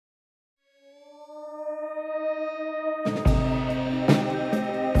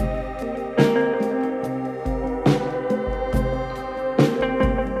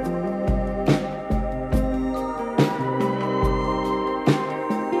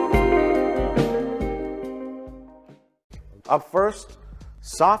Up first,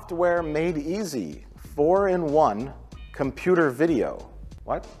 software made easy, 4-in-1 computer video.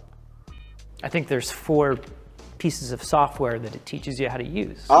 What? I think there's 4 pieces of software that it teaches you how to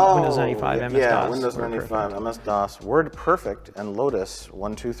use. Oh, Windows 95, MS-DOS. Yeah, Windows 95, MS-DOS, WordPerfect, and Lotus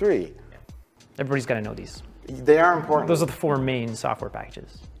 123. Everybody's got to know these. They are important. Those are the 4 main software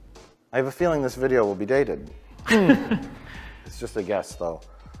packages. I have a feeling this video will be dated. It's just a guess, though.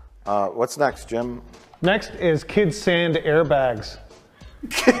 What's next, Jim? Next is kids sand airbags.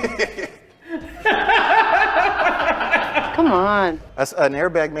 Come on. An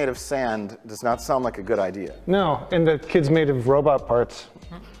airbag made of sand does not sound like a good idea. No, and the kid's made of robot parts.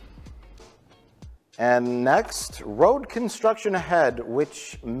 And next, road construction ahead,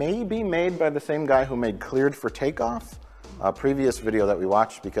 which may be made by the same guy who made Cleared for Takeoff, a previous video that we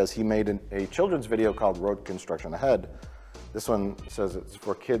watched, because he made a children's video called Road Construction Ahead. This one says it's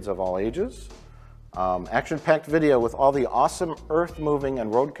for kids of all ages. Action-packed video with all the awesome earth-moving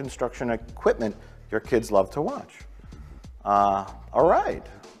and road construction equipment your kids love to watch. All right.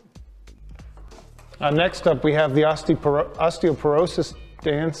 Next up, we have the osteoporosis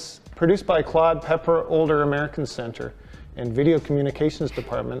dance, produced by Claude Pepper Older American Center and Video Communications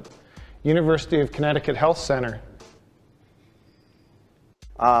Department, University of Connecticut Health Center.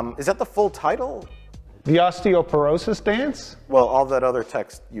 Is that the full title? The osteoporosis dance? Well, all that other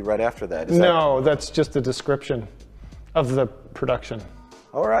text you read after that. No, that's just a description of the production.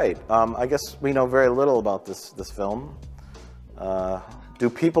 All right. I guess we know very little about this film. Do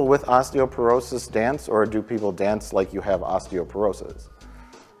people with osteoporosis dance, or do people dance like you have osteoporosis?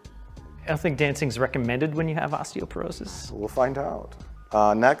 I don't think dancing's recommended when you have osteoporosis. We'll find out.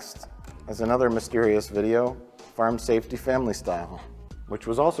 Next is another mysterious video, Farm Safety Family Style, which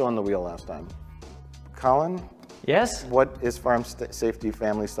was also on the wheel last time. Colin? Yes? What is Farm Safety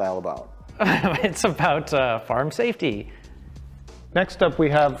Family Style about? It's about farm safety. Next up, we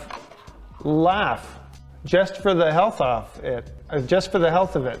have Laugh, just for the health of it. Just for the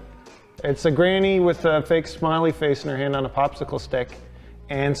health of it. It's a granny with a fake smiley face in her hand on a popsicle stick,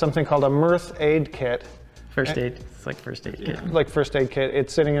 and something called a mirth aid kit. First aid. It's like first aid kit. Like first aid kit.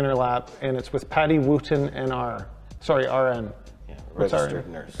 It's sitting in her lap, and it's with Patty Wooten and RN. Yeah, What's registered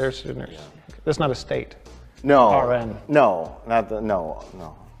RN? nurse. Registered nurse. Yeah. That's not a state. No. RN. No, not that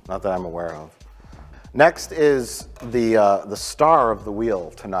I'm aware of. Next is the star of the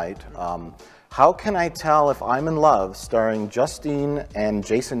wheel tonight. How Can I Tell If I'm in Love, starring Justine and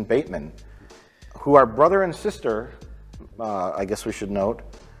Jason Bateman, who are brother and sister, I guess we should note.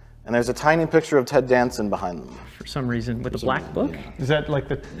 And there's a tiny picture of Ted Danson behind them. For some reason, with a black book. Is that like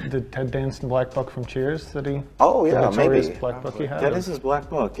the Ted Danson black book from Cheers that he? Oh yeah, the notorious maybe. black book he had. That is his black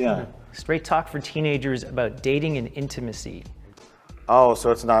book, yeah. Straight talk for teenagers about dating and intimacy. Oh, so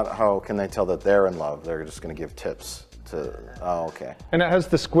it's not how can they tell that they're in love? They're just going to give tips to. Oh, okay. And it has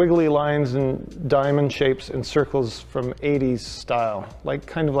the squiggly lines and diamond shapes and circles from 80s style, like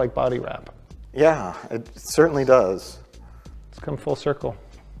kind of like body wrap. Yeah, it certainly does. It's come full circle.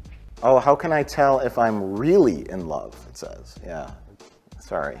 Oh, how can I tell if I'm really in love? It says. Yeah.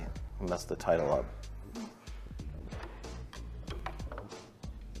 Sorry, I messed the title up.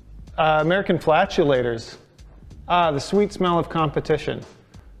 American Flatulators. The Sweet Smell of Competition.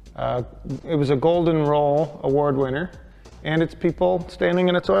 It was a Golden Roll Award winner, and it's people standing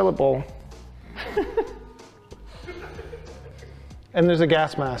in a toilet bowl. And there's a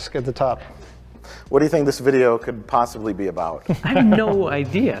gas mask at the top. What do you think this video could possibly be about? I have no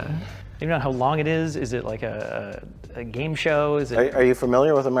idea. You know how long it is? Is it like a game show? Is it? Are you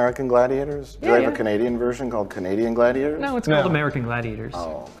familiar with American Gladiators? Do Yeah, they have yeah. a Canadian version called Canadian Gladiators? No, it's called American Gladiators.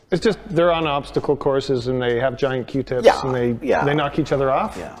 Oh. It's just they're on obstacle courses and they have giant Q-tips and they knock each other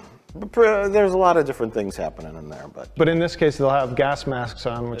off. Yeah. But there's a lot of different things happening in there, But in this case, they'll have gas masks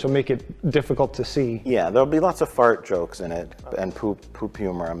on, which will make it difficult to see. yeah, there'll be lots of fart jokes in it and poop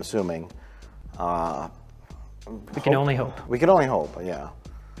humor, I'm assuming. We can only hope. We can only hope, yeah.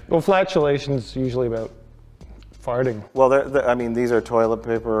 Well, flatulation's usually about farting. Well, I mean, these are toilet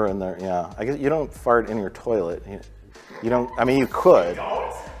paper, and they're, yeah. I guess you don't fart in your toilet. You don't, I mean, you could.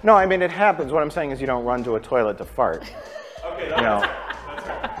 No, I mean, it happens. What I'm saying is you don't run to a toilet to fart. Okay, You know?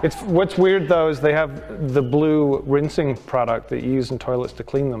 What's weird though is they have the blue rinsing product that you use in toilets to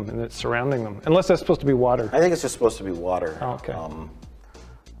clean them, and it's surrounding them. Unless that's supposed to be water. I think it's just supposed to be water. Oh, okay.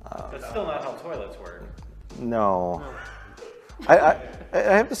 That's still not how toilets work. No. I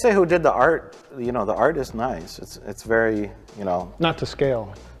have to say, who did the art? You know, the art is nice. It's very, you know. Not to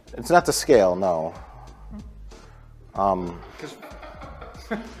scale. It's not to scale, no.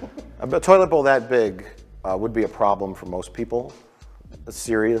 A toilet bowl that big would be a problem for most people. A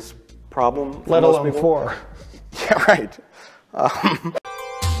serious problem. Let alone 4. Yeah, right.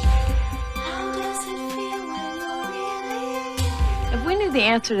 If we knew the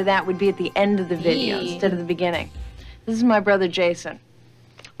answer to that, we'd be at the end of the video instead of the beginning. This is my brother Jason.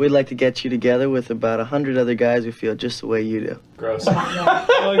 We'd like to get you together with about 100 other guys who feel just the way you do. Gross.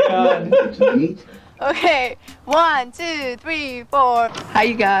 Oh, God. Okay, 1, 2, 3, 4. Hi,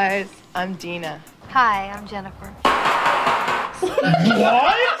 you guys. I'm Dina. Hi, I'm Jennifer.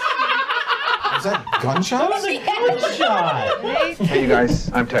 What? Is that gunshots? Gunshot. Hey, you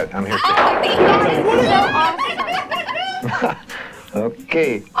guys. I'm Ted. I'm here too. So awesome.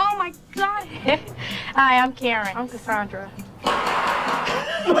 Okay. Oh my God. Hi, I'm Karen. I'm Cassandra.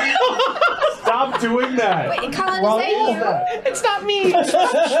 Stop doing that. Wait, Colin, is that you? It's not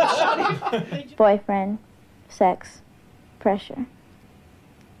me. Boyfriend, sex, pressure.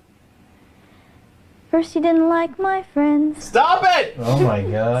 First he didn't like my friends. Stop it! Oh my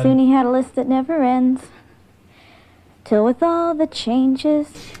God. Soon he had a list that never ends. Till with all the changes.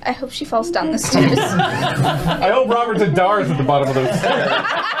 I hope she falls down the stairs. I hope Robert Zadar is at the bottom of those stairs.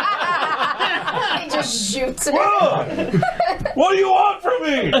 He just shoots her. What do you want from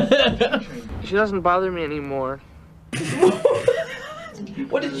me? She doesn't bother me anymore.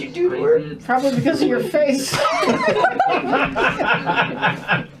 What did you do to her? Probably because of your face.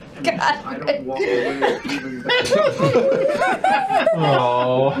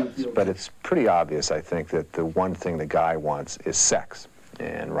 Oh. But it's pretty obvious, I think, that the one thing the guy wants is sex,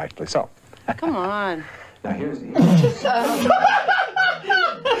 and rightfully so. Come on. Now here's the...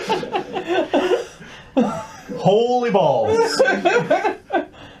 Holy balls.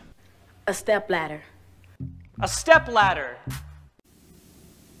 A step ladder. A step ladder.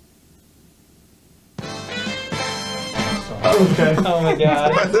 Okay. Oh my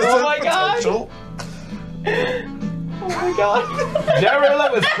God. Oh my God. Potential. Oh my God. Jerry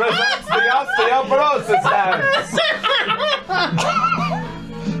Lewis presents the osteoporosis dance.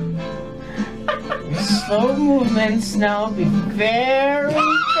 Slow movements now. Be very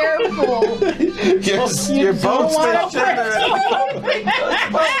careful. Your bones stay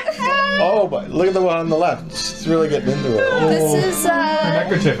Oh, but look at the one on the left. She's really getting into it. This is, Her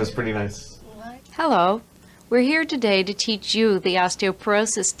neckerchief is pretty nice. Hello. We're here today to teach you the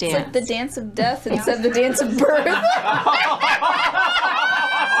osteoporosis It's dance. like the dance of death instead of the dance of birth.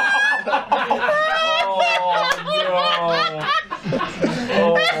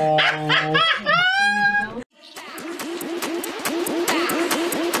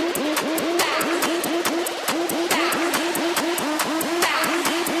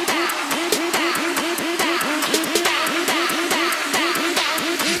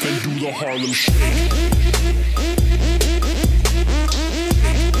 Harlem Shake.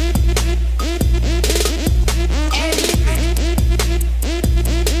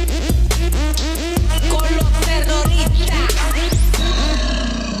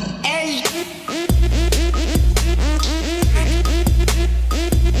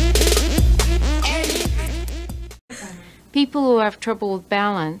 People who have trouble with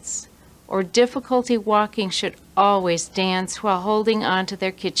balance or difficulty walking should always dance while holding onto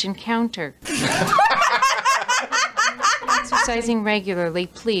their kitchen counter. Exercising regularly,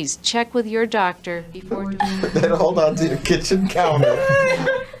 please check with your doctor before doing Then hold on to your kitchen counter.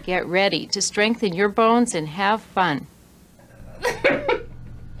 Get ready to strengthen your bones and have fun.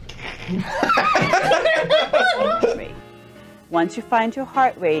 Once you find your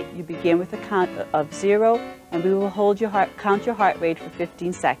heart rate, you begin with a count of 0, and we will count your heart rate for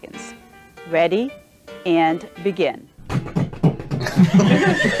 15 seconds. Ready, and begin.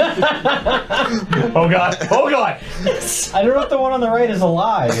 Oh God! Oh God! I don't know if the one on the right is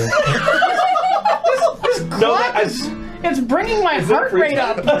alive. No, It's bringing my heart rate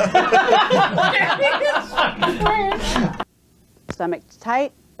up. Stomach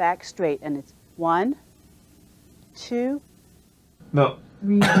tight, back straight, and it's 1, 2. no.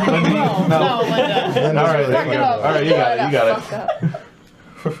 No, Linda. All right, whatever. All right, you got it. You got it.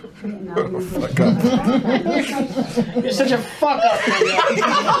 You're such a fuck up.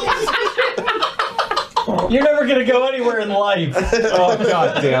 You're never gonna go anywhere in life. Oh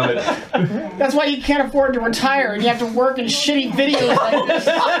God damn it! That's why you can't afford to retire and you have to work in shitty videos like this.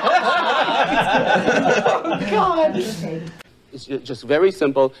 Oh, God. It's just very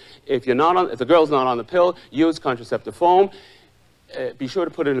simple. If the girl's not on the pill, use contraceptive foam. Be sure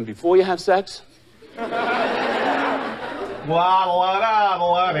to put it in before you have sex. I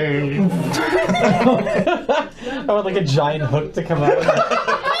want like a giant hook to come out.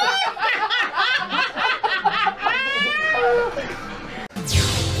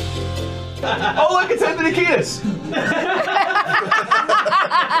 Oh look, it's Anthony Kiedis. I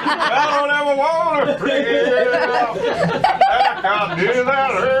don't ever want to figure it out. God, do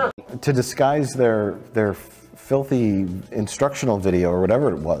that. To disguise their filthy instructional video or whatever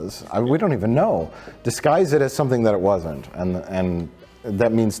it was, we don't even know. Disguise it as something that it wasn't, and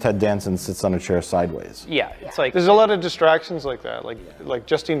that means Ted Danson sits on a chair sideways. Yeah, it's like there's a lot of distractions like that, like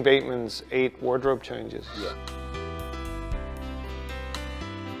Justine Bateman's 8 wardrobe changes. Yeah.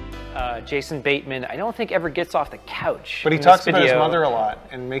 Jason Bateman, I don't think ever gets off the couch. But he talks about his mother a lot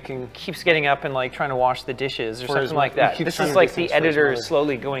and keeps getting up and like trying to wash the dishes or something like that. This is like the editor is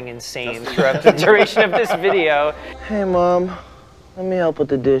slowly going insane throughout the duration of this video. Hey, Mom, let me help with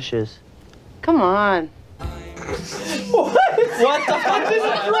the dishes. Come on. What the fuck does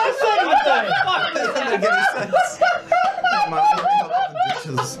that dress anything?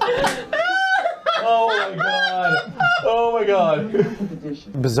 Oh my god. Oh my god.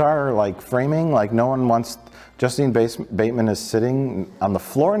 Bizarre like framing, like no one wants, Justine Bateman is sitting on the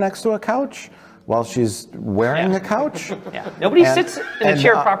floor next to a couch while she's wearing a couch. Yeah. Nobody sits in a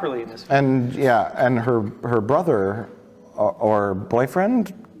chair properly in this film. And yeah, and her brother or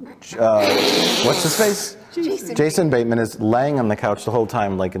boyfriend, what's his face? Jason Bateman is laying on the couch the whole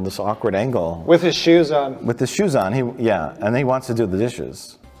time, like in this awkward angle. With his shoes on. With his shoes on, and he wants to do the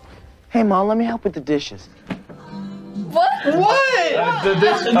dishes. Hey, Mom, let me help with the dishes. What? What? And the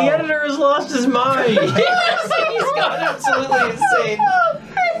editor has lost his mind. He's gone absolutely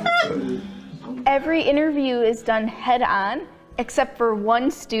insane. Every interview is done head on, except for one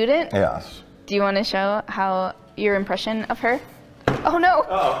student. Yes. Do you want to show how your impression of her? Oh no.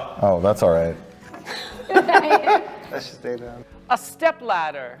 Oh, that's all right. That should stay down. A step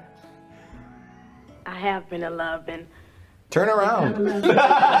ladder. I have been in love and turn around. No!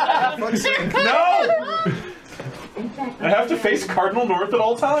 I have to face Cardinal North at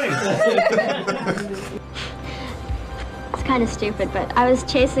all times. It's kind of stupid, but I was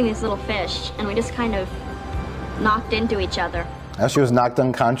chasing these little fish, and we just kind of knocked into each other. She was knocked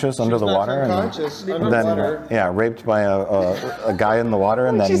unconscious under the water, and then raped by a guy in the water,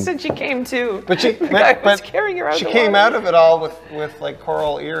 and then she said she came too. But she was carrying her out. She came out of it all with like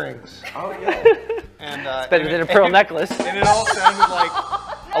coral earrings. Oh yeah. And it's better than a pearl necklace. And it all sounded like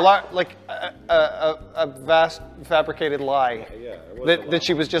a lot like a vast fabricated lie. That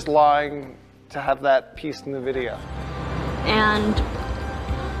she was just lying to have that piece in the video. And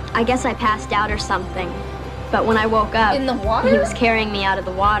I guess I passed out or something. But when I woke up, in the water? He was carrying me out of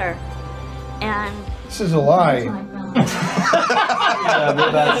the water. And this is a lie. This is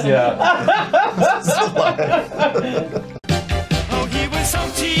a lie. Oh, he was so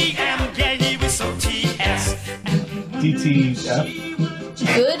TM, yeah, he was so TS. DTF.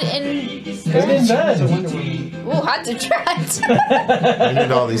 Good in bed. Ooh, hot to trot. I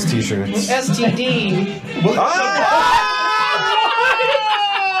need all these t-shirts. STD.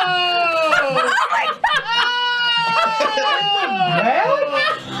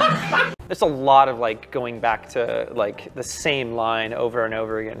 There's a lot of like going back to like the same line over and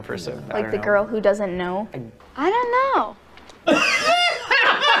over again for so. Like the girl who doesn't know. I don't know.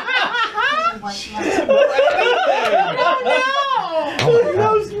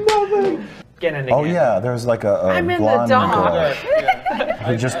 Oh yeah, there's like a I'm in the blonde dark.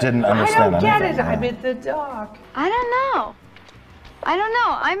 who just didn't understand I don't get anything. it. I'm in the dark. I don't know. I don't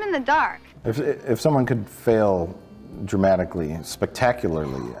know. I'm in the dark. If someone could fail dramatically,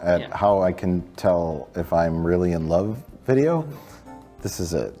 spectacularly at how I can tell if I'm really in love video, this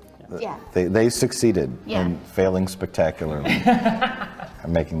is it. Yeah. They succeeded in failing spectacularly and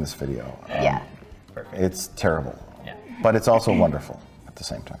making this video. It's terrible, but it's also wonderful at the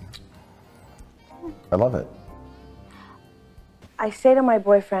same time. I love it. I say to my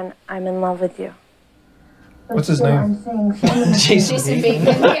boyfriend, I'm in love with you. What's his name? Jason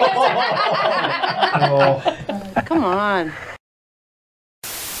Bateman. Come on.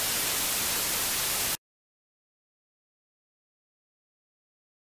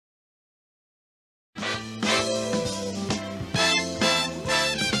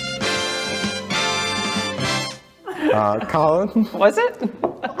 Colin? Was it?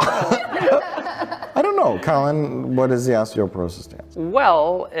 I don't know. Colin, what is the osteoporosis dance?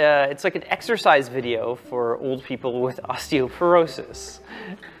 Well, it's like an exercise video for old people with osteoporosis.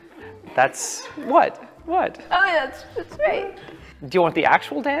 That's what? What? Oh, that's right. Do you want the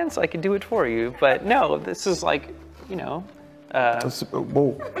actual dance? I could do it for you, but no, this is like, you know.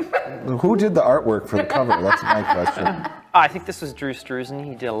 Well, who did the artwork for the cover? That's my question. I think this was Drew Struzan.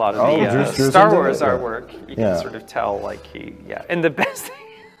 He did a lot of the Drew Star Struzan Wars did it? artwork. You can sort of tell, like, And the best thing,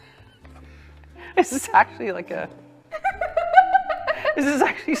 this is actually like a, this is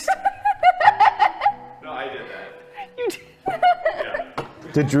actually. No, I did that. You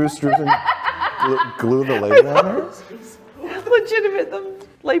did. Did Drew Struzan glue the label on her? Legit. of it, the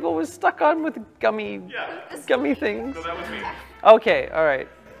label was stuck on with gummy things. So that was me. Okay, all right.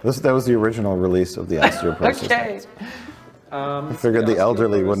 That was the original release of the osteoporosis. Okay. I figured the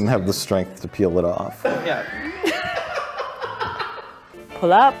elderly wouldn't have the strength to peel it off. Yeah.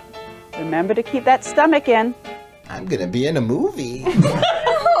 Pull up. Remember to keep that stomach in. I'm gonna be in a movie. Do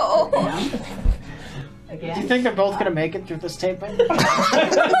you think they're both gonna make it through this taping? They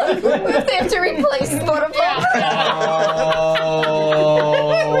have to replace one of them.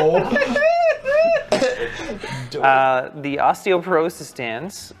 The osteoporosis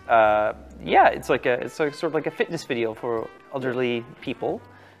dance, yeah, it's sort of like a fitness video for elderly people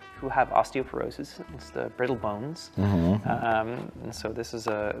who have osteoporosis. It's the brittle bones. And so this is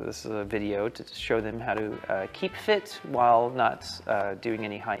a video to show them how to keep fit while not doing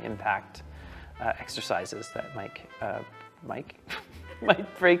any high impact exercises that might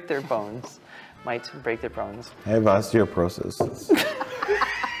break their bones. Might break their bones. I have osteoporosis.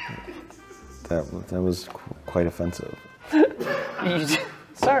 That was quite offensive.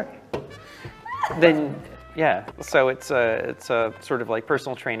 Sorry. Then, yeah. So it's a sort of like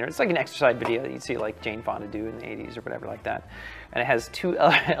personal trainer. It's like an exercise video that you'd see like Jane Fonda do in the 80s or whatever like that. And it has two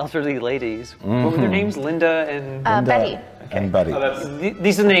elderly ladies. What were their names? Linda and Betty. Okay. And Betty.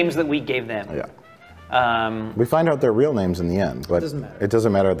 These are the names that we gave them. Yeah. We find out their real names in the end, but it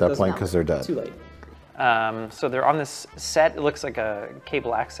doesn't matter at that point because they're dead. Too late. So they're on this set. It looks like a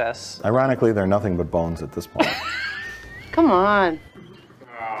cable access. Ironically, they're nothing but bones at this point. Come on.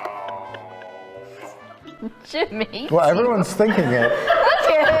 Jimmy. Well, everyone's thinking it.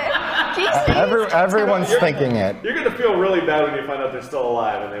 Look at it. Everyone's thinking it. You're gonna feel really bad when you find out they're still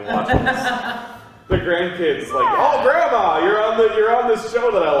alive and they watch this. The grandkids like, oh, Grandma, you're on this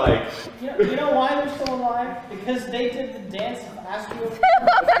show that I like. You know why they're still alive? Because they did the dance of osteoporosis.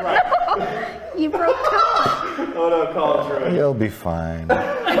 That's right. You broke Colin. Oh no, Colin's ruined. You'll be fine.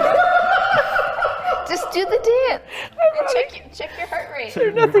 Just do the dance. Check your heart rate.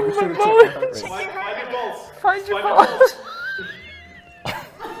 They're nothing but bones. Check your heart rate. Find your bones.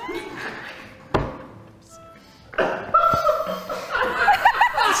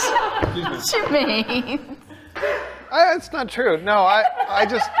 Jimmy. It's not true. No,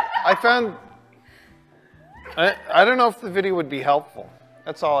 I found, I don't know if the video would be helpful.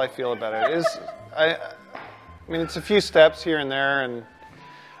 That's all I feel about it. I mean, it's a few steps here and there, and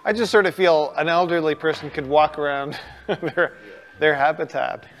I just sort of feel an elderly person could walk around their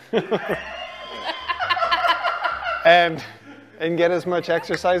habitat and get as much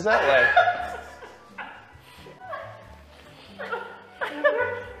exercise that way.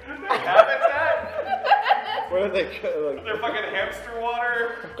 What are they? They're fucking hamster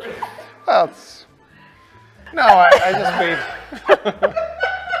water. Well, it's, no, I just mean.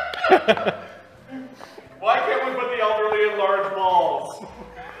 Why can't we put the elderly in large balls?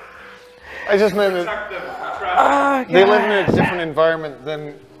 I just meant that they live in a different environment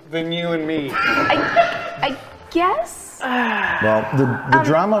than you and me. I guess. Well, the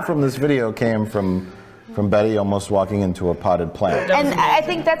drama from this video came from Betty almost walking into a potted plant. And I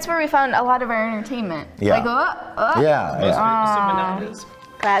think that's where we found a lot of our entertainment. Yeah. Like, up. Yeah.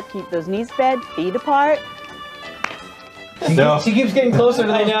 Clap, keep those knees bent, feet apart. She keeps getting closer to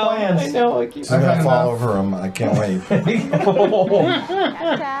those plans. I know. I'm gonna fall over him. I can't wait. Tap,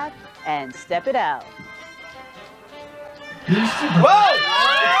 tap, and step it out. Whoa!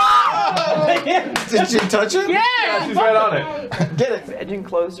 Did you touch it? Yeah! Yeah, she's right on it. Get it. Edging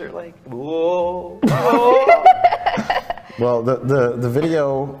closer, like, whoa. Well, the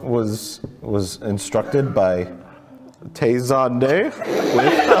video was instructed by Tay-Zonday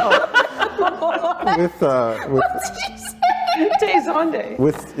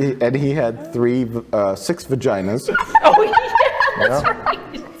and he had 6 vaginas. Oh yeah, that's right.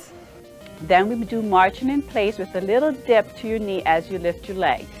 Then we do marching in place with a little dip to your knee as you lift your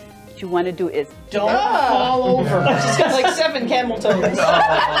leg. What you want to do is don't fall over. She's got like 7 camel toes.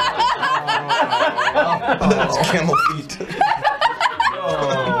 That's camel feet.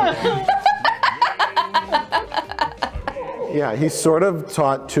 Yeah, he sort of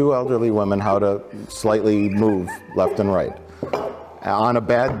taught 2 elderly women how to slightly move left and right on a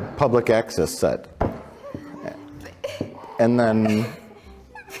bad public access set. And then,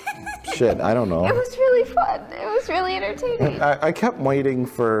 shit, I don't know. It was really fun. It was really entertaining. I kept waiting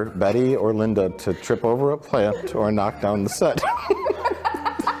for Betty or Linda to trip over a plant or knock down the set.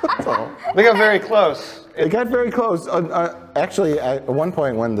 That's all. They got very close. They got very close. Actually, at one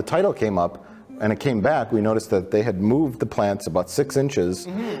point when the title came up and it came back, we noticed that they had moved the plants about 6 inches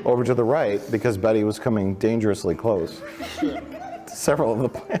over to the right because Betty was coming dangerously close to several of the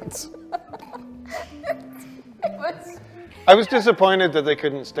plants. I was disappointed that they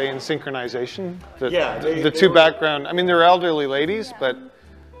couldn't stay in synchronization. Yeah, The two background, I mean, they're elderly ladies, but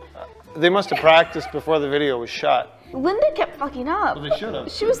they must have practiced before the video was shot. Linda kept fucking up. Well, they should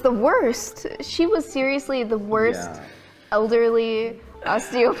have. She was the worst. She was seriously the worst elderly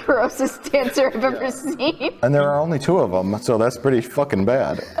osteoporosis dancer I've ever seen. And there are only 2 of them, so that's pretty fucking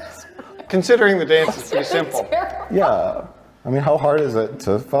bad. Considering the dance is pretty simple. Yeah. I mean, how hard is it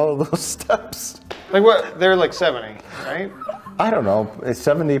to follow those steps? Like what? They're like 70, right? I don't know. It's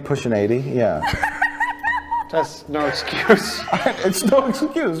 70 pushing 80. Yeah. That's no excuse. It's no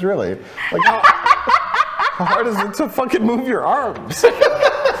excuse, really. Like, how hard is it to fucking move your arms?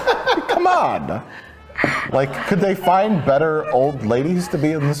 Come on. Like, could they find better old ladies to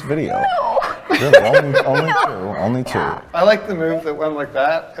be in this video? No. Really, only two. I like the move that went like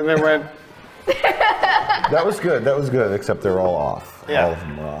that, and then went. That was good. That was good. Except they're all off. Yeah. All of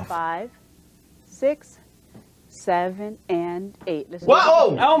them were off. 5, 6, 7, and 8. Listen.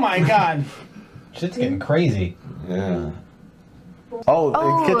 Whoa! Oh my God. Shit's getting crazy. Yeah. Oh,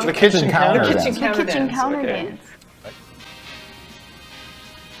 the kitchen counter. The kitchen counter dance.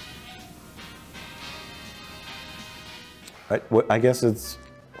 I guess it's.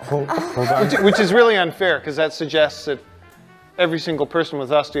 Hold on. Which is really unfair, because that suggests that every single person with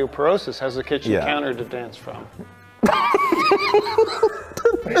osteoporosis has a kitchen counter to dance from. But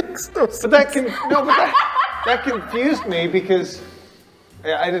that confused me because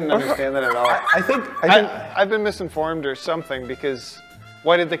I didn't understand that at all. I've been misinformed or something, because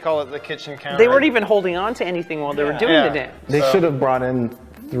why did they call it the kitchen counter? They weren't even holding on to anything while they were doing the dance. They should have brought in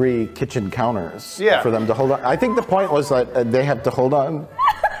 3 kitchen counters for them to hold on. I think the point was that they had to hold on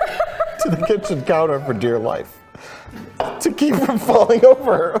to the kitchen counter for dear life to keep from falling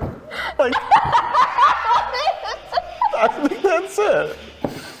over. Like, I think that's it.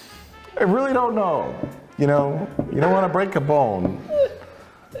 I really don't know. You know, you don't want to break a bone.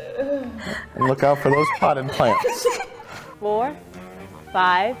 And look out for those potted plants. 4,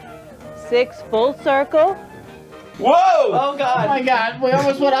 5, 6, full circle. Whoa! Oh God! Oh my God! We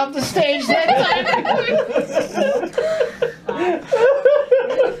almost went off the stage that time.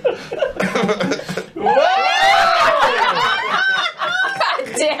 Whoa! God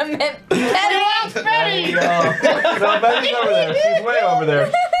damn it! Betty! No, Betty's over there. She's way over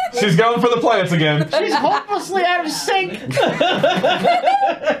there. She's going for the plants again. She's hopelessly out of sync. It's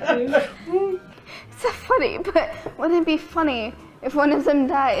so funny, but wouldn't it be funny if one of them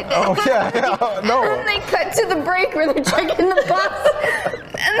died? Oh, yeah, no. And then they cut to the break where they're checking the box,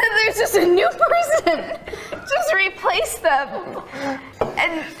 and then there's just a new person. Just replace them.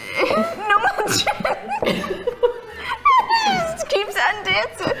 And no one's just keeps on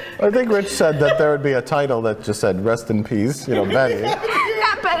dancing. I think Rich said that there would be a title that just said "Rest in Peace," you know, Betty.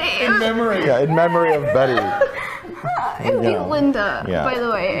 Not Betty. In memory. Yeah, in memory of Betty. It would be Linda, Yeah. by the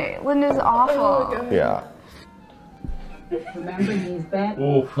way. Linda's awful. Yeah. Remember these bad.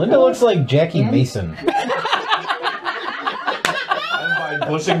 Linda looks like Jackie Mason. I'm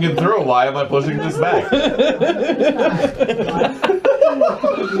pushing it through. Why am I pushing this back?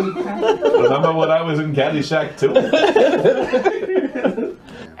 Remember when I was in Caddyshack too?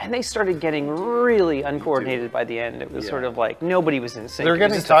 And they started getting really uncoordinated by the end. It was sort of like nobody was in sync. They were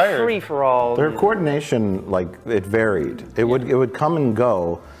getting it was just tired. A free for all. Their coordination, like, it varied. It would come and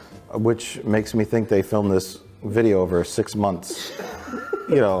go, which makes me think they filmed this video over 6 months.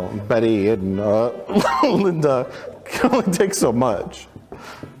 You know, Betty and Linda can only take so much.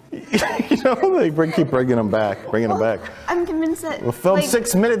 You know, they keep bringing them back. I'm convinced that We'll film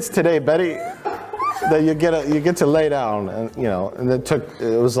 6 minutes today, Betty. That you get to lay down, and you know, and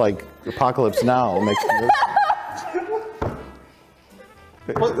it was like Apocalypse Now makes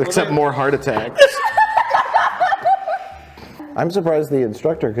except more heart attacks. I'm surprised the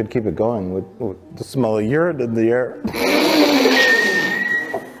instructor could keep it going with the smell of urine in the air.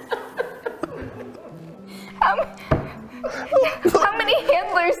 How many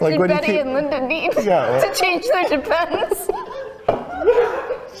handlers Like, did when you Betty keep- and Linda need Yeah. to change their defense?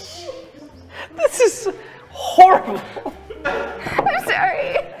 This is horrible. I'm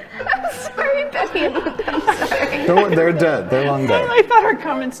sorry. I'm sorry, Betty and Linda. I'm sorry. They're dead. They're long dead. I thought our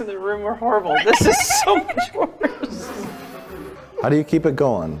comments in the room were horrible. This is so much worse. How do you keep it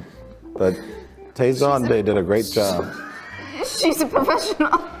going? But Tezon, they did a great job. She's a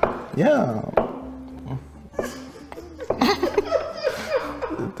professional. Yeah.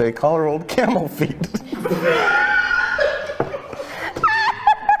 They call her old camel feet.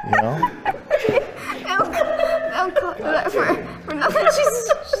 You know? They'll call her that for nothing.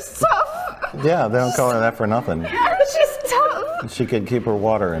 She's tough. Yeah, they don't call her that for nothing. She's tough. She could keep her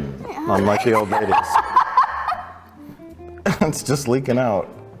water in, unlike the old ladies. It's just leaking out.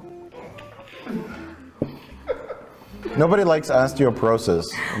 Nobody likes osteoporosis,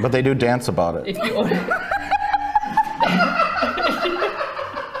 but they do dance about it. If you own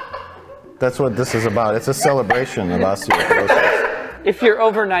That's what this is about. It's a celebration of osteoporosis. If you're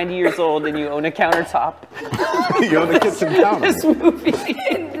over 90 years old and you own a countertop, you own a kitchen counter. This movie.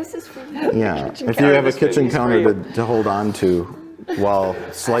 This is for Yeah, if you have a kitchen counter to hold on to while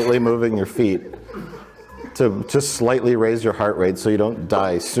slightly moving your feet, to just slightly raise your heart rate so you don't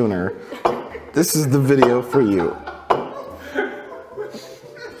die sooner, this is the video for you.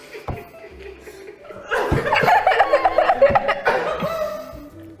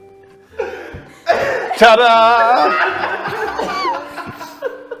 Ta-da!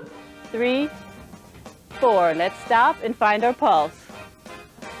 3, 4. Let's stop and find our pulse.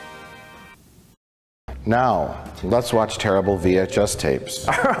 Now, let's watch terrible VHS tapes.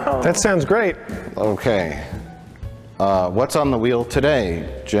 That sounds great. Okay. What's on the wheel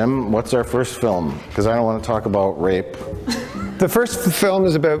today? Jim, what's our first film? Because I don't want to talk about rape. The first film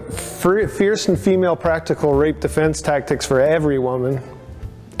is about fierce and female practical rape defense tactics for every woman.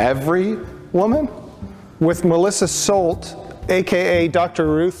 Every woman? With Melissa Solt, aka Dr.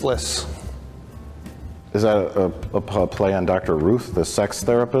 Ruthless. Is that a play on Dr. Ruth, the sex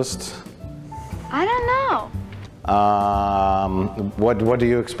therapist? I don't know. What do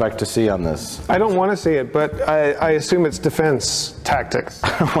you expect to see on this? I don't want to see it, but I assume it's defense tactics.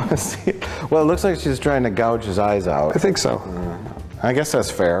 I don't want to see it. Well, it looks like she's trying to gouge his eyes out. I think so. I guess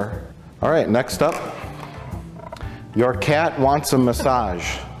that's fair. All right, next up. Your cat wants a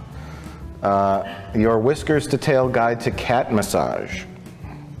massage. Your Whiskers to Tail Guide to Cat Massage.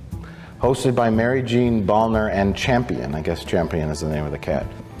 Hosted by Mary Jean Ballner and Champion. I guess Champion is the name of the cat.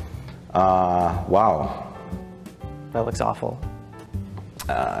 Wow. That looks awful.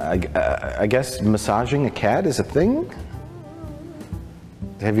 I guess massaging a cat is a thing?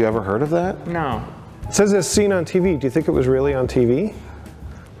 Have you ever heard of that? No. It says it's seen on TV. Do you think it was really on TV?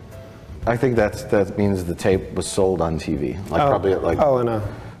 I think that means the tape was sold on TV. Like probably at like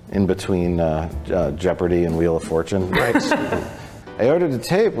in between Jeopardy and Wheel of Fortune. Right. I ordered a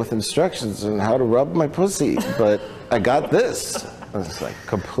tape with instructions on how to rub my pussy, but I got this. It's like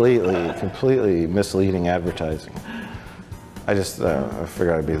completely misleading advertising. I just I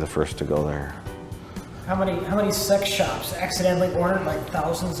figured I'd be the first to go there. How many sex shops accidentally ordered like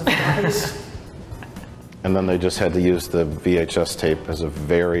thousands of copies? And then they just had to use the VHS tape as a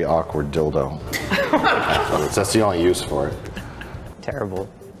very awkward dildo. That's the only use for it. Terrible.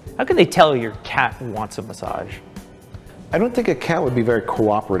 How can they tell your cat wants a massage? I don't think a cat would be very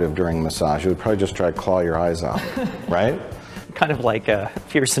cooperative during massage. It would probably just try to claw your eyes out, right? Kind of like a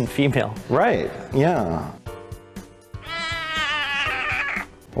fearsome female. Right, yeah.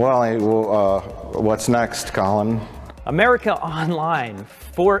 Well, what's next, Colin? America Online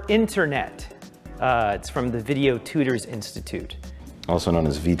for Internet. It's from the Video Tutors Institute. Also known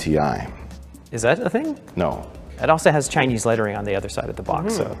as VTI. Is that a thing? No. It also has Chinese lettering on the other side of the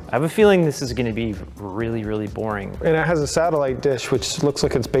box, so I have a feeling this is going to be really, really boring. And it has a satellite dish, which looks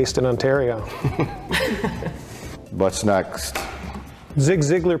like it's based in Ontario. What's next? Zig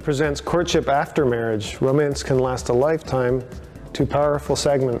Ziglar presents Courtship After Marriage. Romance can last a lifetime. 2 powerful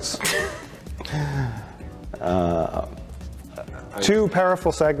segments. 2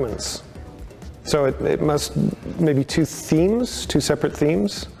 powerful segments. So it must maybe 2 themes, 2 separate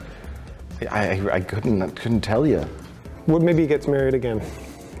themes. I couldn't tell you. Well, maybe he gets married again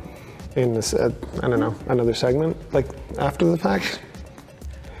in this, I don't know, another segment, like after the fact.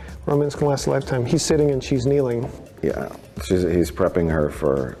 Romance can last a lifetime. He's sitting and she's kneeling. Yeah, he's prepping her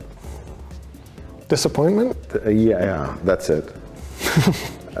for... Disappointment? Yeah, that's it.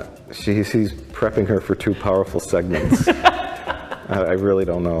 He's prepping her for 2 powerful segments. I really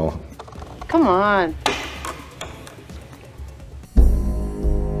don't know. Come on.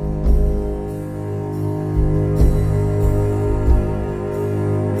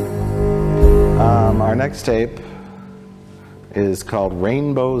 Our next tape is called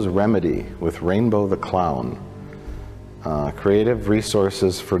Rainbow's Remedy with Rainbow the Clown. Creative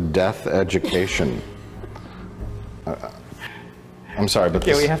Resources for Death Education. I'm sorry, but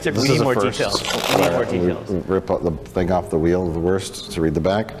we need more details. We need more details. Rip the thing off the wheel, the worst, to read the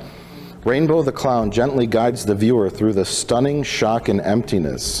back. Rainbow the Clown gently guides the viewer through the stunning shock and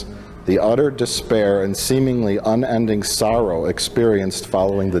emptiness, the utter despair and seemingly unending sorrow experienced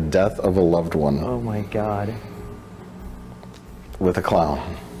following the death of a loved one. Oh my God. With a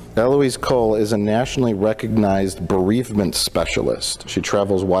clown. Eloise Cole is a nationally recognized bereavement specialist. She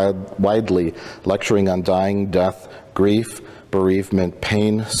travels widely, lecturing on dying, death, grief, bereavement,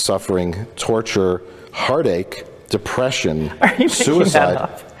 pain, suffering, torture, heartache, depression, Are you making suicide. that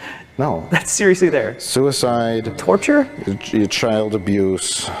up? No. That's seriously there. Suicide. Torture? Child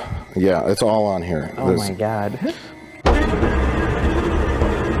abuse. Yeah, it's all on here. Oh my God.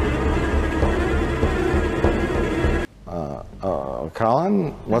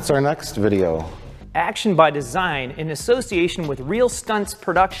 Colin, what's our next video? Action by Design, in association with Real Stunts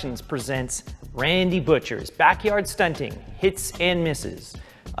Productions, presents Randy Butcher's Backyard Stunting, Hits and Misses.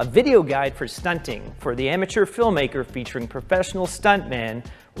 A video guide for stunting for the amateur filmmaker featuring professional stuntman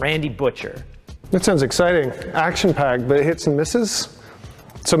Randy Butcher. That sounds exciting. Action-packed, but it hits and misses?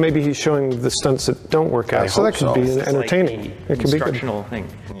 So maybe he's showing the stunts that don't work out. So that could be entertaining. Like it could be good. instructional thing.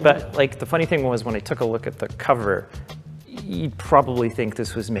 But like the funny thing was when I took a look at the cover, you'd probably think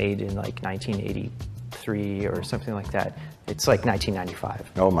this was made in like 1983 or something like that. It's like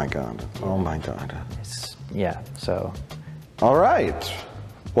 1995. Oh my God. Oh my God. Yeah, so. All right.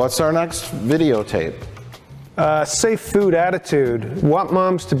 What's our next videotape? Safe food attitude. What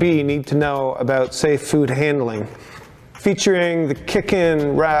moms-to-be need to know about safe food handling. Featuring the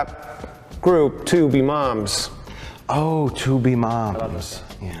Kickin' rap group, To Be Moms. Oh, To Be Moms.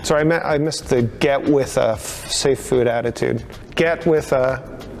 Yeah. Sorry, I missed the get with a safe food attitude. Get with a,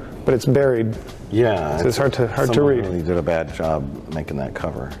 but it's buried. Yeah. So it's hard to read. Really did a bad job making that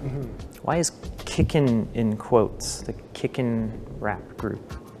cover. Mm-hmm. Why is Kickin' in quotes, the Kickin' rap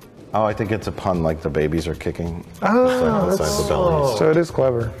group? Oh, I think it's a pun, like the babies are kicking. Oh, inside the bellies. So it is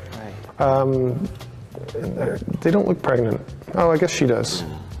clever. Right. They don't look pregnant. Oh, I guess she does.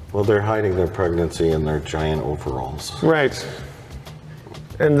 Yeah. Well, they're hiding their pregnancy in their giant overalls. Right.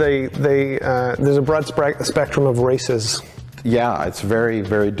 And there's a broad spectrum of races. Yeah, it's very,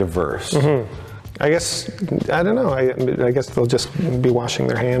 very diverse. Mm-hmm. I guess, I don't know, I guess they'll just be washing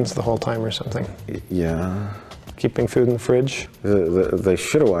their hands the whole time or something. Yeah. Keeping food in the fridge. They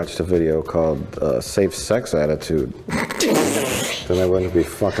should have watched a video called Safe Sex Attitude. Then they wouldn't be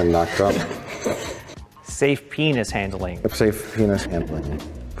fucking knocked up. Safe penis handling. Safe penis handling.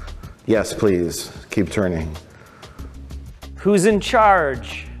 Yes, please. Keep turning. Who's in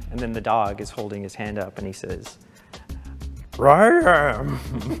charge? And then the dog is holding his hand up and he says, I am.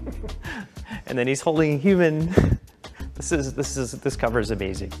 And then he's holding a human. This cover is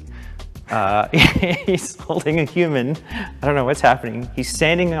amazing. He's holding a human. I don't know what's happening. He's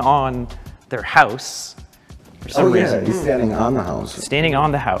standing on their house for some reason. He's standing on the house. Standing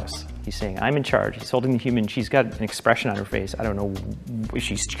on the house. He's saying, I'm in charge. He's holding the human. She's got an expression on her face. I don't know if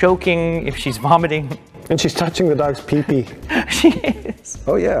she's choking, if she's vomiting. And she's touching the dog's pee-pee. She is.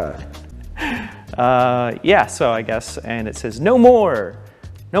 Oh, yeah. Yeah, so I guess, and it says, no more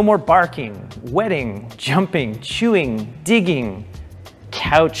barking, wetting, jumping, chewing, digging,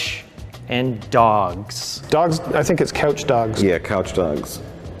 couch, and dogs. Dogs, I think it's couch dogs. Yeah, couch dogs.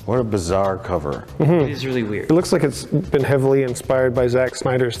 What a bizarre cover. Mm-hmm. It is really weird. It looks like it's been heavily inspired by Zack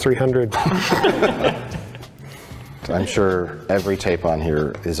Snyder's 300. I'm sure every tape on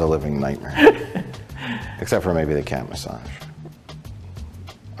here is a living nightmare. Except for maybe the cat massage.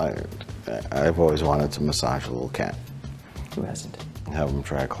 I've always wanted to massage a little cat. Who hasn't? Have him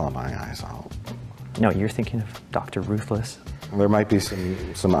try to claw my eyes out. No, you're thinking of Dr. Ruthless. There might be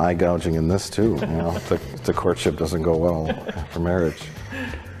some eye gouging in this too. You know, if the courtship doesn't go well after marriage.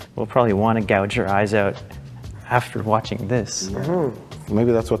 We'll probably want to gouge your eyes out after watching this. Mm-hmm.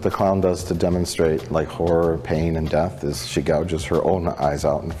 Maybe that's what the clown does to demonstrate like horror, pain, and death, is she gouges her own eyes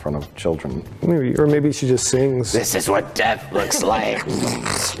out in front of children. Maybe, or maybe she just sings. This is what death looks like.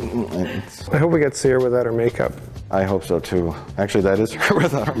 I hope we get to see her without her makeup. I hope so too. Actually, that is her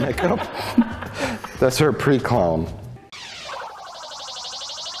without her makeup. That's her pre-clown.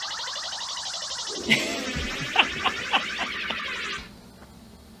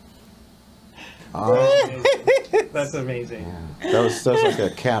 That's amazing. Yeah. That was like a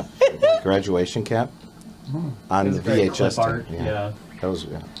cap, graduation cap, on the VHS tape. Yeah. That was,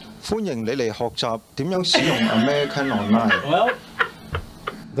 yeah. 歡迎你嚟學習點樣使用 American Online。 Well,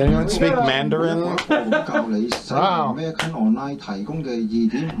 does anyone speak Mandarin? 我教你使用 American Online 提供嘅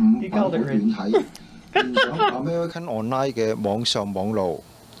2.5版本軟體，連上 American Online 嘅網上網路。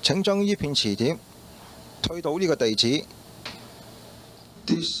請將呢片詞典推到呢個地址。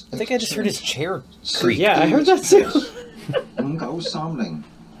 I think I just heard his chair creak. Yeah, I heard that too. 5930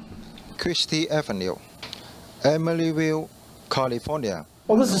 Christie Avenue, Emilyville, California.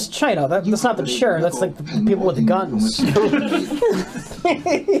 Well, this is China. That's not the chair. That's like the people with the guns.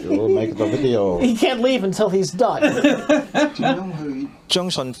 We'll make the video. He can't leave until he's done.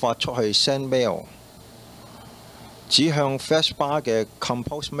 將信發出去 send mail， 指向 Flashbar 嘅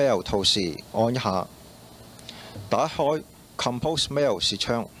Compose Mail 圖示按一下，打開 Compose Mail 視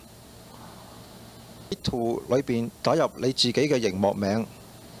窗，圖裏邊打入你自己嘅熒幕名，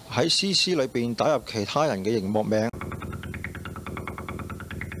喺 CC 裏邊打入其他人嘅熒幕名。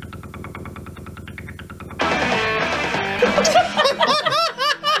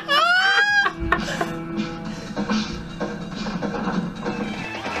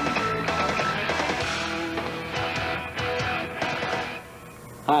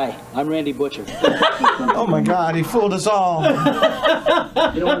Hi, I'm Randy Butcher. Oh my God, he fooled us all.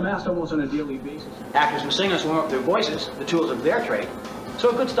 You know, I'm asked almost on a daily basis. Actors and singers warm up their voices, the tools of their trade.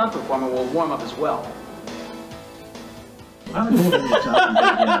 So a good stunt performer will warm up as well. I'm holding this up.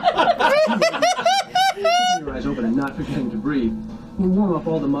 Keeping your eyes open and not forgetting to breathe. We'll warm up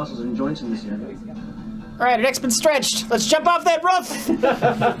all the muscles and joints in this area. All right, our neck's been stretched. Let's jump off that roof. From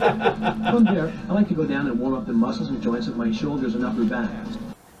there, I like to go down and warm up the muscles and joints of my shoulders and upper back.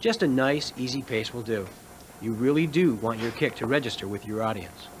 Just a nice, easy pace will do. You really do want your kick to register with your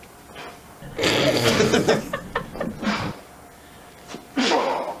audience.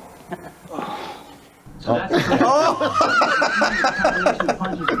 So that's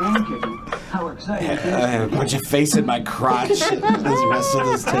how exciting. Put your face in my crotch. This rest of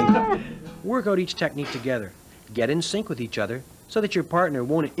this tape. Work out each technique together. Get in sync with each other so that your partner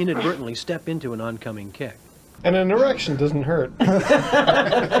won't inadvertently step into an oncoming kick. And an erection doesn't hurt.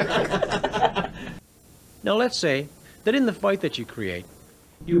 Now let's say that in the fight that you create,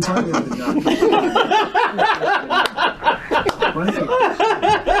 you partner with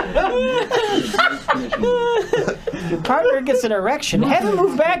Your partner gets an erection. Have him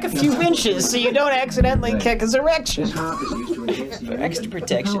move back a few inches so you don't accidentally kick his erection. For extra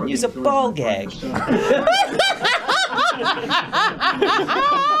protection, use a ball gag.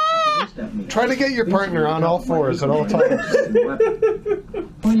 Try to get your partner on all fours at all times.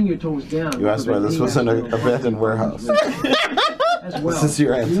 Pointing your toes down. You asked why this was in an abandoned warehouse. This is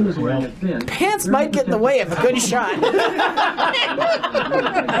your answer. Pants might get in the way of a good shot.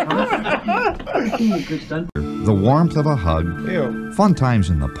 The warmth of a hug. Ew. Fun times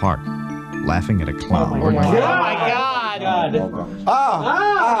in the park. Laughing at a clown. Oh my God.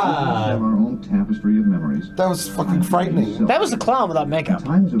 Our own tapestry of memories. That was fucking frightening. That was the clown without makeup.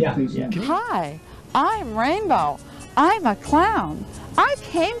 Hi, I'm Rainbow. I'm a clown. I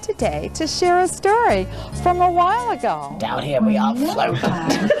came today to share a story from a while ago. Down here we all float. Look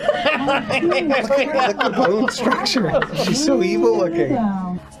at the bone structure. She's so evil looking.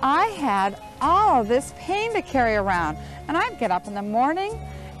 I had all of this pain to carry around, and I'd get up in the morning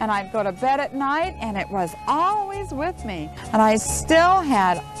and I'd go to bed at night, and it was always with me. And I still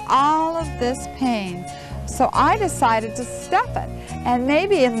had all of this pain. So I decided to stuff it. And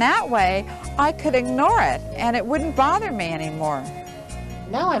maybe in that way, I could ignore it, and it wouldn't bother me anymore.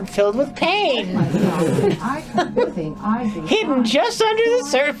 Now I'm filled with pain. Hidden just under the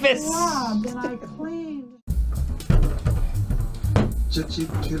surface.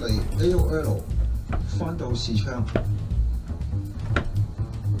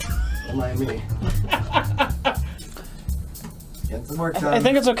 I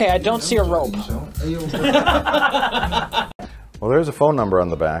think it's okay. I don't see a rope. Well, there's a phone number on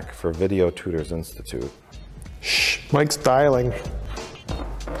the back for Video Tutors Institute. Shh, Mike's dialing.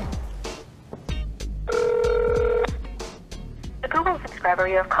 The Google subscriber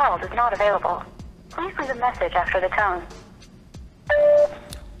you have called is not available. Please leave a message after the tone.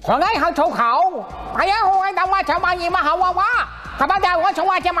 我啱喺吐口，係啊，我喺度話就話嘢嘛好啊話，係咪就我從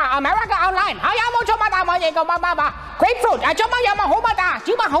話就嘛 America Online， 係啊冇錯嘛大話嘢個嘛嘛嘛 ，Grapefruit 啊做乜嘢嘛好嘛大，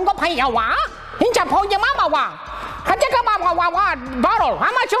只嘛紅個朋友話，現在破嘢嘛嘛話，係即刻嘛話 bottle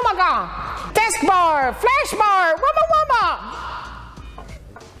係咪做乜個 desk bar flash bar 哇嘛。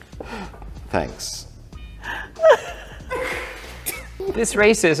 Thanks. This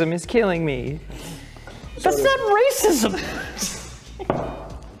racism is killing me. That's not racism.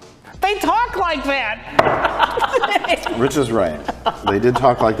 They talk like that. Rich is right. They did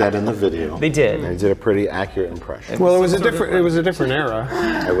talk like that in the video. They did. They did a pretty accurate impression. Well, it was a different era.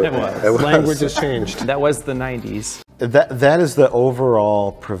 It was. Language has changed. That was the 90s. That is the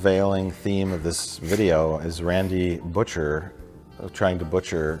overall prevailing theme of this video, is Randy Butcher trying to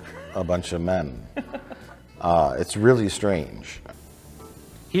butcher a bunch of men. It's really strange.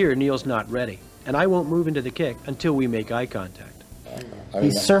 Here, Neil's not ready, and I won't move into the kick until we make eye contact.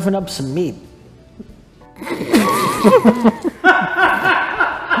 He's surfing up some meat.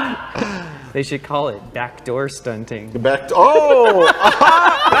 They should call it backdoor stunting.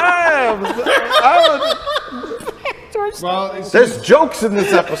 Well, there's jokes in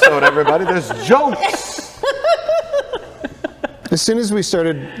this episode, everybody. There's jokes. As soon as we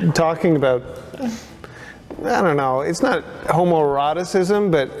started talking about I don't know, it's not homoeroticism,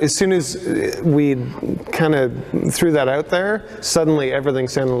 but as soon as we kind of threw that out there, suddenly everything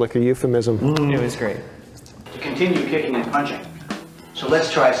sounded like a euphemism. It was great. To continue kicking and punching. So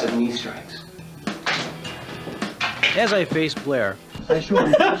let's try some knee strikes. As I face Blair, I show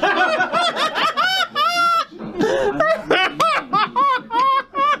him.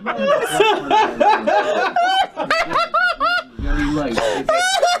 Very light.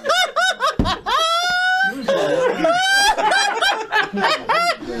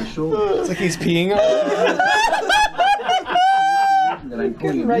 It's like he's peeing on it.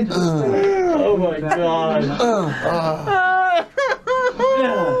 Oh my god.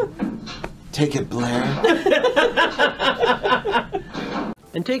 Take it, Blair.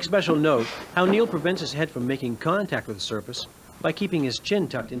 And take special note how Neil prevents his head from making contact with the surface by keeping his chin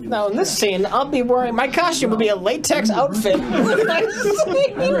tucked into Now in this scene, I'll be wearing, my costume will be a latex outfit.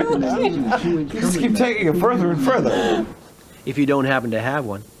 Just keep taking it further and further. If you don't happen to have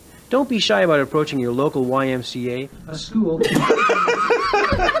one, don't be shy about approaching your local YMCA, a school.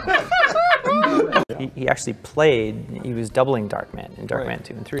 He actually played, he was doubling Darkman in Darkman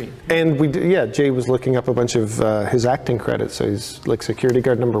 2 and 3. And we did, yeah, Jay was looking up a bunch of his acting credits. So he's like security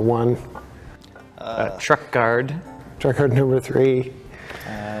guard number 1. Truck guard. Truck guard number 3.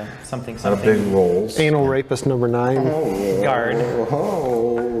 Something. Big roles. Anal rapist number 9. Guard.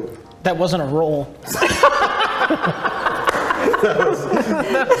 That wasn't a role.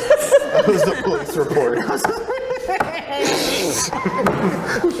 That was the police report.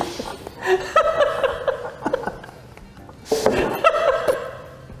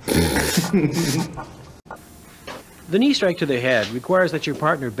 The knee strike to the head requires that your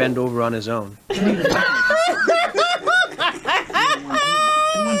partner bend over on his own. Oh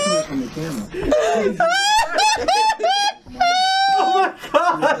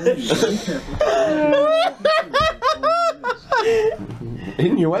my god!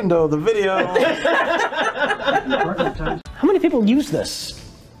 Innuendo, the video. How many people use this?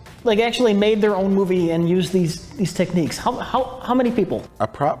 Like actually made their own movie and used these techniques? How many people?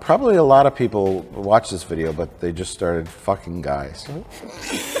 Probably a lot of people watch this video, but they just started fucking guys.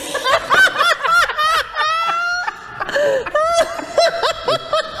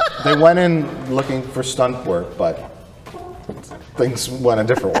 They went in looking for stunt work, but things went a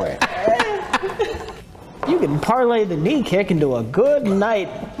different way. You can parlay the knee kick into a good night.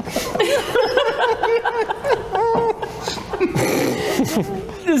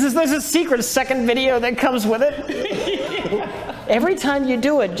 There's a secret second video that comes with it. Every time you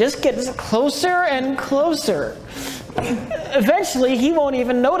do it, just get closer and closer. Eventually, he won't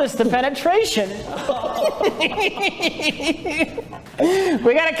even notice the penetration.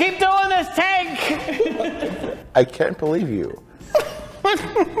 We gotta keep doing this, Tank. I can't believe you.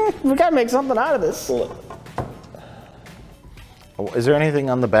 We gotta make something out of this. Is there anything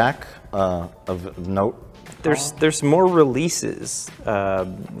on the back of note? There's more releases.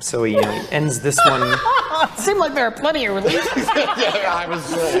 So he ends this one. It seemed like there are plenty of releases. Yeah, I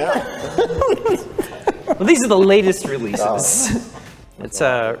was. Well, these are the latest releases. It's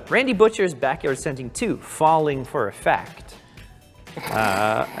Randy Butcher's Backyard Stunting 2, Falling for Effect.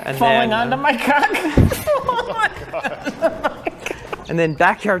 And Falling onto my cock. Oh my God. And then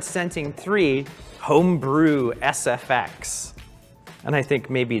Backyard Stunting 3, Homebrew SFX. And I think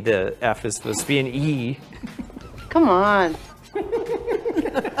maybe the F is supposed to be an E. Come on.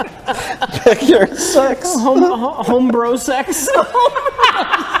 Backyard sex. Homebrew sex.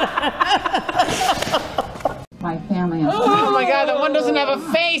 My family. Oh my God, that one doesn't have a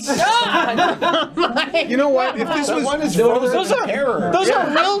face. You know what? If this was one is those are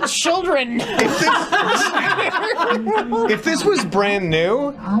real children. If this was brand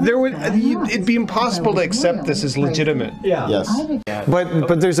new, it'd be impossible to accept this as legitimate. Yeah. Yes.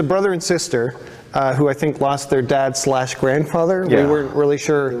 But there's a brother and sister who I think lost their dad/grandfather. Yeah. We weren't really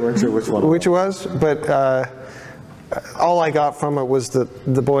sure. We weren't sure which one. Which it was, but all I got from it was that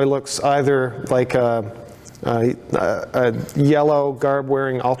the boy looks either like a yellow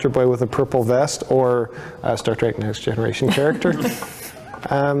garb-wearing altar boy with a purple vest, or a Star Trek Next Generation character.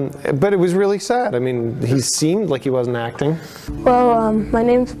 But it was really sad. I mean, he seemed like he wasn't acting. Well, my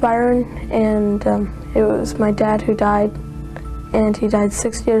name's Byron, and it was my dad who died, and he died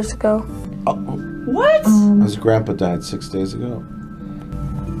 6 years ago. What? His grandpa died 6 days ago.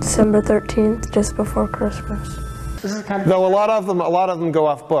 December 13th, just before Christmas. Though a lot of them go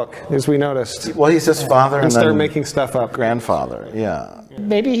off book, as we noticed. Well, he's his father and and start then making stuff up. Grandfather, yeah.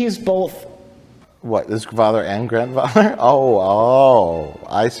 Maybe he's both. What, his father and grandfather? Oh,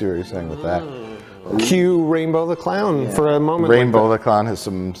 I see what you're saying with that. Cue Rainbow the Clown for a moment. Rainbow the Clown has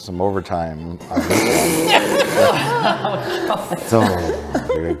some overtime. So,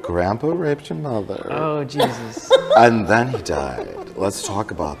 your grandpa raped your mother. Oh, Jesus. And then he died. Let's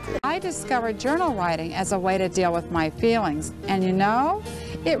talk about this. I discovered journal writing as a way to deal with my feelings. And you know,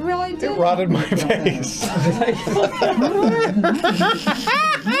 it really did. It rotted my face.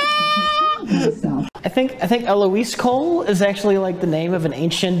 I think Eloise Cole is actually like the name of an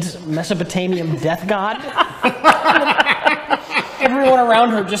ancient Mesopotamian death god. Everyone around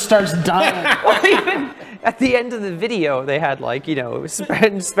her just starts dying. Well, even at the end of the video, they had like, you know,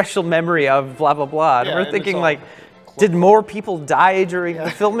 special memory of blah, blah, blah. And Yeah, we're and thinking it's all like, did more people die during the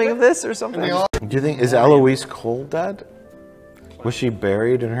filming of this or something? Do you think, is Eloise Cole dead? Was she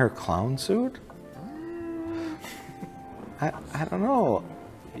buried in her clown suit? I don't know.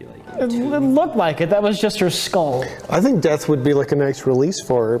 It looked like it. That was just her skull. I think death would be like a nice release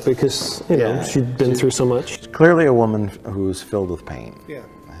for her because, you know, she'd been through so much. She's clearly a woman who's filled with pain. Yeah.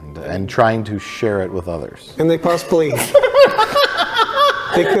 And trying to share it with others. And they possibly,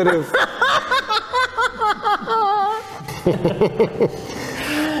 they could have.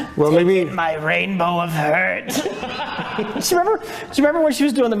 Well, maybe my rainbow of hurt. Do you remember when she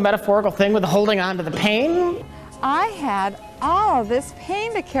was doing the metaphorical thing with holding on to the pain? I had all of this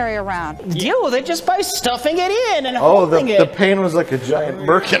pain to carry around. Deal with it just by stuffing it in and Oh, holding the it. pain was like a giant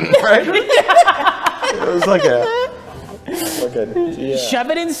Birkin, right? It was like a yeah. Shove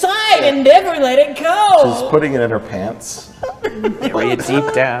it inside and never let it go. She's putting it in her pants. Way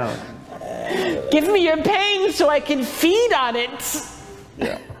deep down. Give me your pain so I can feed on it.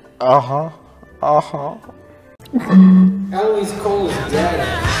 Yeah. Uh-huh. Uh-huh. Eloise Cole is dead.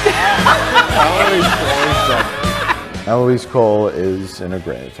 Eloise Cole is in her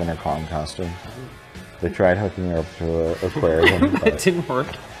grave, in her clown costume. They tried hooking her up to an aquarium, but It didn't work.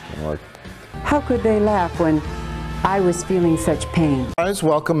 Didn't work. How could they laugh when I was feeling such pain? Guys,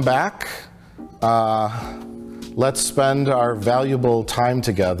 welcome back. Let's spend our valuable time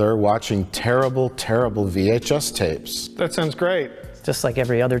together watching terrible, terrible VHS tapes. That sounds great. Just like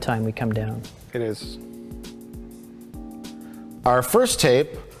every other time we come down. It is. Our first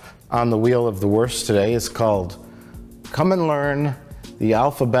tape on the Wheel of the Worst today is called Come and Learn the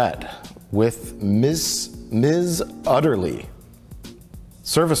Alphabet with Ms. Utterly.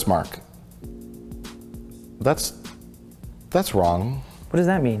 Service mark. That's wrong. What does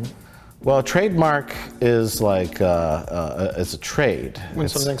that mean? Well, a trademark is like it's a trade. When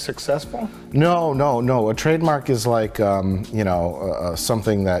something's successful? No. A trademark is like you know,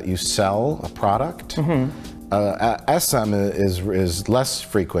 something that you sell, a product. SM is less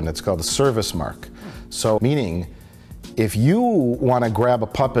frequent. It's called a service mark. So meaning, if you want to grab a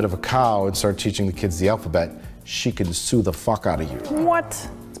puppet of a cow and start teaching the kids the alphabet, she can sue the fuck out of you. What?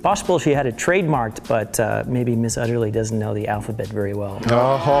 It's possible she had it trademarked, but maybe Miss Utterly doesn't know the alphabet very well.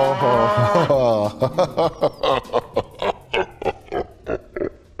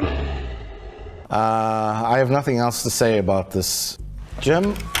 I have nothing else to say about this.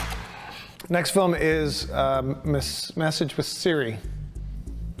 Jim? Next film is Message with Siri.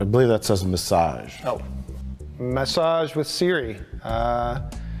 I believe that says massage. Oh. Massage with Siri.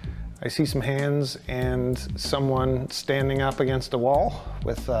 I see some hands and someone standing up against a wall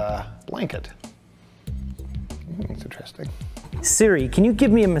with a blanket. It's interesting. Siri, can you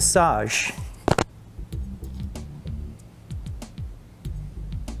give me a massage?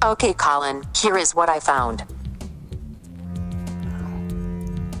 Okay, Colin, here is what I found.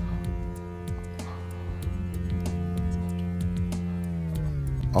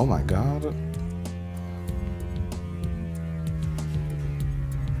 Oh my God.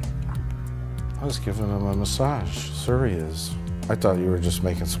 I was giving him a massage. Siri is. I thought you were just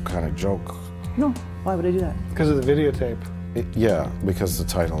making some kind of joke. No, why would I do that? Because of the videotape. Yeah, because the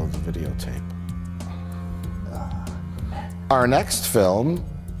title of the videotape. Our next film,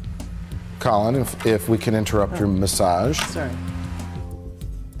 Colin, if we can interrupt your massage. Sorry.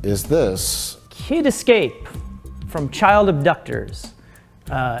 Is this. Kid Escape from Child Abductors.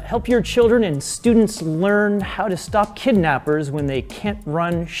 Help your children and students learn how to stop kidnappers when they can't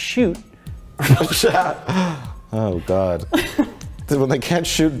run, shoot. Oh God. When they can't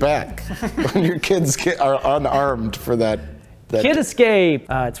shoot back. When your kids are unarmed for that. Kid Escape.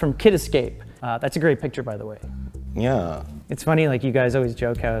 It's from Kid Escape. That's a great picture, by the way. Yeah. It's funny, like you guys always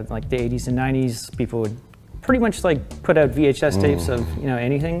joke how like the 80s and 90s people would pretty much like put out VHS tapes of, you know,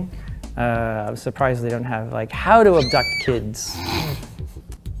 anything. I was surprised they don't have like how to abduct kids.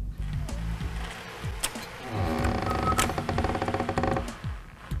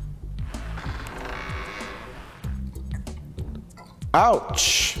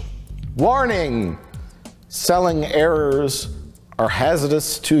 Ouch! Warning! Selling errors are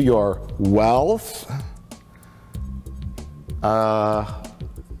hazardous to your wealth.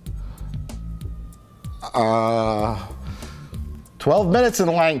 "12 minutes in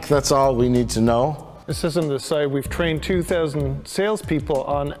length, that's all we need to know." This isn't the site. We've trained 2,000 salespeople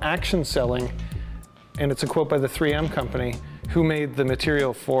on action selling, and it's a quote by the 3M company, who made the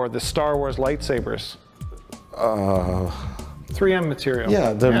material for the Star Wars lightsabers. 3M material.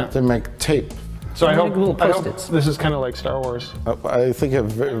 Yeah, they make tape. So I hope this is kind of like Star Wars. I think it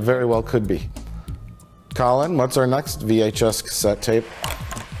very well could be. Colin, what's our next VHS cassette tape?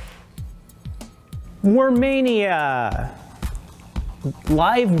 Wormania.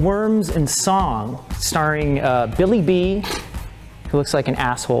 Live Worms and Song, starring Billy B, who looks like an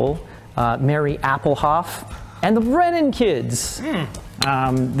asshole, Mary Applehoff, and the Brennan Kids.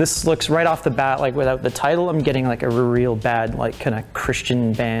 This looks right off the bat, like without the title, I'm getting like a real bad, like kind of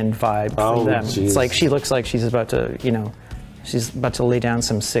Christian band vibe from them. Geez. It's like she looks like she's about to, you know, she's about to lay down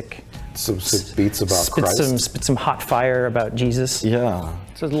some sick beats about Christ. Spit some hot fire about Jesus. Yeah.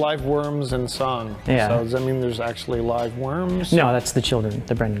 It says live worms and song. Yeah. So does that mean there's actually live worms? No, that's the children,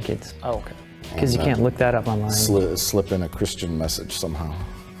 the Brennan Kids. Oh, okay. Because you can't look that up online. Slip in a Christian message somehow.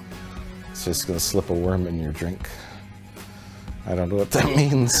 It's just gonna slip a worm in your drink. I don't know what that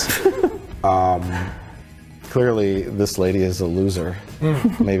means. Clearly, this lady is a loser.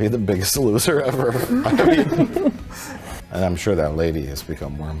 Maybe the biggest loser ever. I mean, and I'm sure that lady has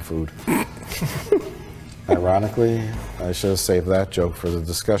become worm food. Ironically, I should have saved that joke for the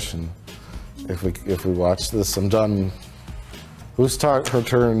discussion. If we watch this, I'm done. Whose turn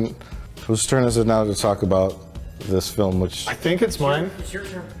is it now to talk about this film? Which I think it's mine. It's your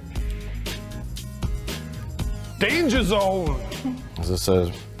turn. Danger Zone. Is this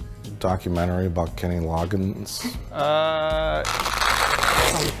a documentary about Kenny Loggins? It's on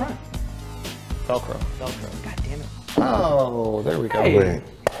the front. Velcro. God damn it. Oh, there we go. Hey. Wait.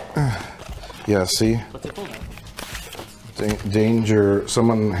 Yeah, see? What's it called? Danger.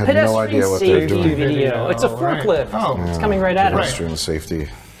 Someone had no idea what they're doing. Video. It's a forklift. Oh. It's coming right at us. Pedestrian safety.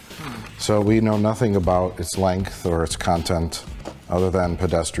 So we know nothing about its length or its content other than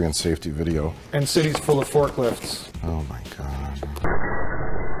pedestrian safety video. And cities full of forklifts. Oh my God.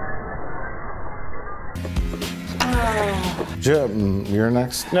 Jim, you're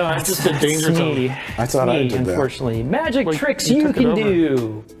next. No, I just did Danger Zone. I thought I did that. Unfortunately. Magic tricks you can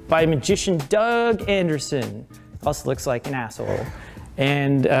do by magician Doug Anderson. Also looks like an asshole.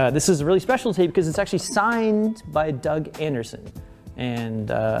 And this is a really special tape because it's actually signed by Doug Anderson. And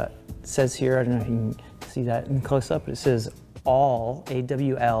it says here, I don't know if you can see that in close up, but it says all,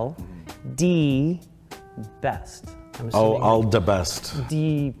 A-W-L, D, best. I'm assuming all the best.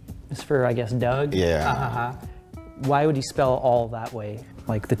 D is for, I guess, Doug? Yeah. Why would he spell all that way?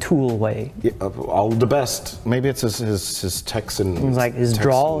 Like the Tool way? Yeah, all the best. Maybe it's his Texan. It's like his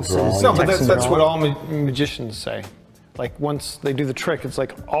drawl. No, but that's what all magicians say. Like once they do the trick, it's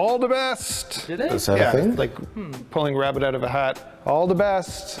like all the best. Do they? Is that a thing? Like pulling rabbit out of a hat. All the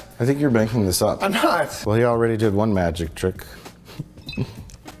best. I think you're making this up. I'm not. Well, he already did one magic trick.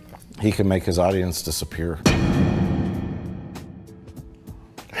 He can make his audience disappear.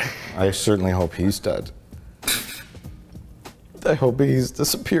 I certainly hope he's dead. I hope he's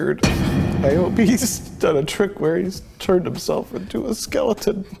disappeared. I hope he's done a trick where he's turned himself into a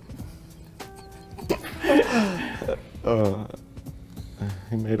skeleton.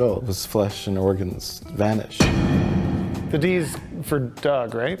 He made all of his flesh and organs vanish. The D's for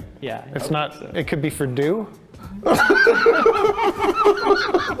Doug, right? Yeah. It's not, it could be for do?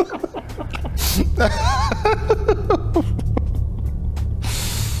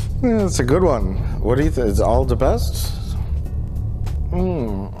 Yeah, that's a good one. What do you think? Is all the best?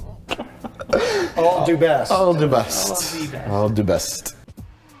 All do best. All the best. All the best.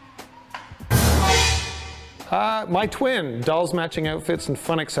 My twin, dolls matching outfits and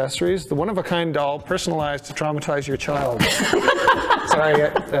fun accessories. The one-of-a-kind doll personalized to traumatize your child. Sorry,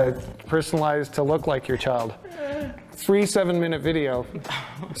 personalized to look like your child. Free 7-minute video,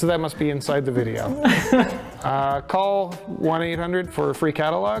 so that must be inside the video. Call 1-800 for a free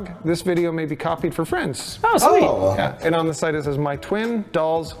catalog. This video may be copied for friends. Oh, sweet. Yeah. And on the site it says, my twin,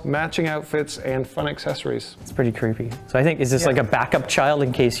 dolls, matching outfits, and fun accessories. It's pretty creepy. So I think, is this like a backup child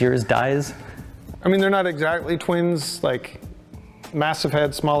in case yours dies? I mean, they're not exactly twins, like massive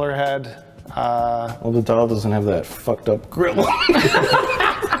head, smaller head. Well, the doll doesn't have that fucked up grill.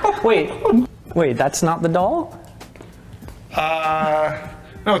 Wait, that's not the doll?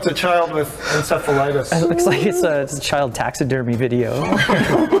 No, it's a child with encephalitis. It looks like it's a child taxidermy video.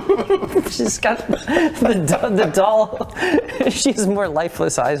 She's got the doll. She has more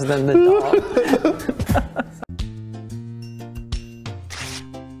lifeless eyes than the doll.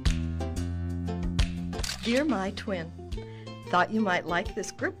 Dear my twin, Thought you might like this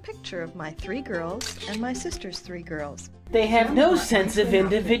group picture of my 3 girls and my sister's 3 girls. They have no sense of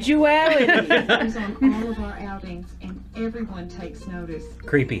individuality. It's on all of our outings, and everyone takes notice.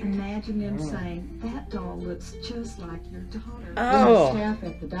 Creepy. Imagine them saying, that doll looks just like your daughter. Oh. Staff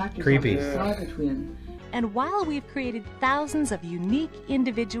at the doctor's Creepy. office saw the twin. And while we've created thousands of unique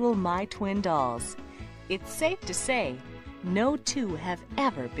individual My Twin dolls, it's safe to say no 2 have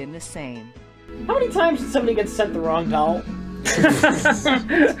ever been the same. How many times did somebody get sent the wrong doll?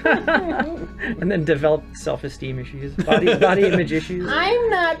 And then develop self-esteem issues, body image issues. I'm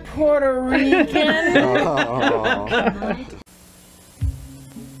not Puerto Rican.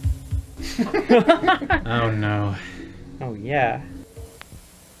 Oh no. Oh yeah.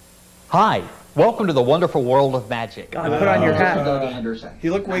 Hi, welcome to the wonderful world of magic. God, put on your hat. Doug Anderson.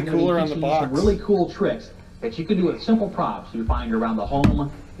 You look way I'm gonna cooler be on the teaching you some box. really cool tricks that you can do with simple props you find around the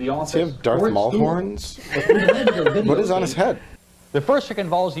home, the office, Does he have Darth or at Maul school. horns? With individual video What is on his games. head? The first trick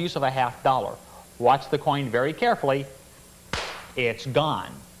involves the use of a $50. Watch the coin very carefully. It's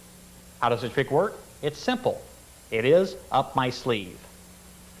gone. How does the trick work? It's simple. It is up my sleeve.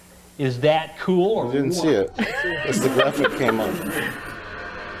 Is that cool or I didn't see it. As the graphic came on.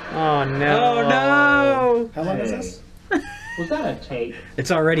 Oh no. Oh no! How long is this? Was that a tape?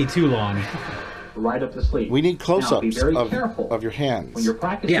 It's already too long. Right up the sleeve. We need Now, be close-ups very of careful. your hands. When you're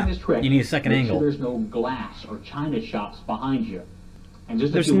practicing Yeah, this trick, you need a second make angle. Sure there's no glass or china shops behind you. And just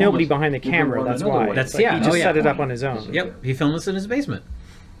a There's few nobody moments, behind the you can camera, learn that's another why. way. That's He just set it up on his own. Yep, he filmed this in his basement.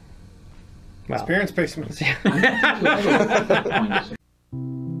 His parents' basement.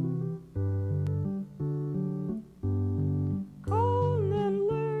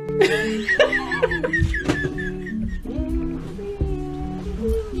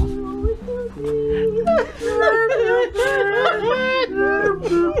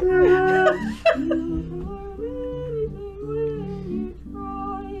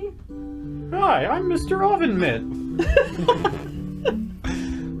 Hi, I'm Mr. Oven Mitt.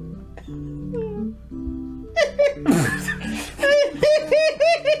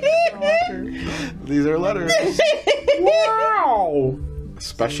 These are letters. Wow!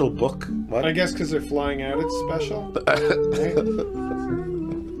 Special book? What? I guess because they're flying out, it's special.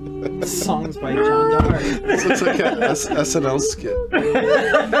 Songs by John Dar. This looks like an SNL skit.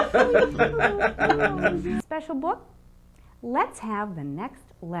 Special book? Let's have the next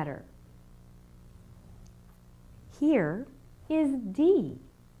letter. Here is D.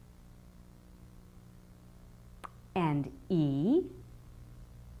 And E.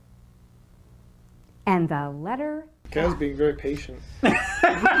 And the letter Guy's being very patient.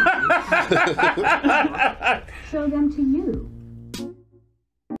 Show them to you.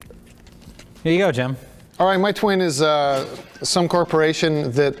 Here you go, Jim. All right, my twin is some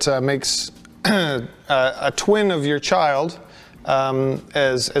corporation that makes a twin of your child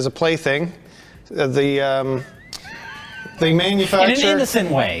as a plaything. They manufacture... In an innocent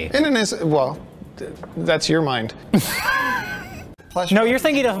way. In an innocent... Well, that's your mind. No, you're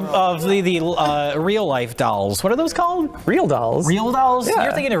thinking of the real life dolls. What are those called? Real dolls. Real dolls? Yeah.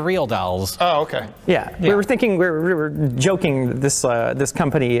 You're thinking of real dolls. Oh, okay. Yeah, we were thinking, we were joking. This this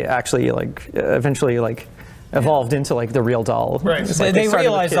company actually eventually evolved into the real doll. Right. It's They started with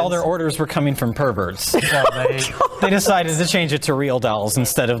realized all kids. their orders were coming from perverts, so they decided to change it to real dolls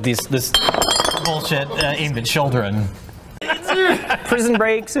instead of this bullshit aimed at children. Prison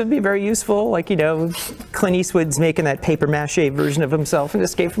breaks would be very useful. Clint Eastwood's making that paper mache version of himself in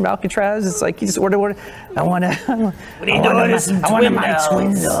Escape from Alcatraz. It's like you just order. I want to. What are you doing? Some twin dolls.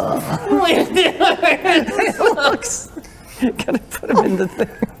 Looks. Gotta put him in the thing.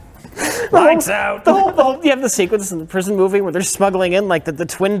 Lights out. The whole, you have the sequence in the prison movie where they're smuggling in the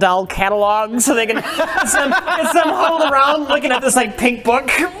twin doll catalog so they can get some huddled around looking at this pink book.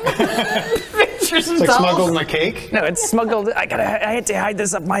 Pictures and It's like dolls. smuggled in a cake? No, it's smuggled. I had to hide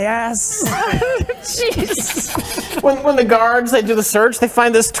this up my ass. Jeez. When the guards they do the search, they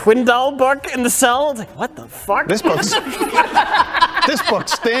find this twin doll book in the cell. It's like, what the fuck? This book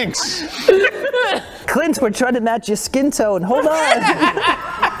stinks. Clint, we're trying to match your skin tone. Hold on.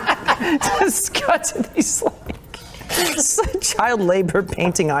 Just cut to these child labor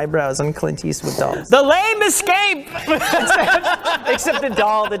painting eyebrows on Clint Eastwood dolls. The lame escape. Except the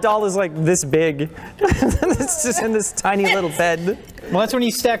doll is this big. It's just in this tiny little bed. Well, that's when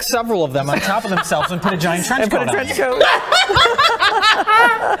you stack several of them on top of themselves and put a giant trench coat on.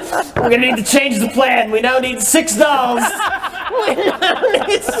 We're gonna need to change the plan. We now need 6 dolls.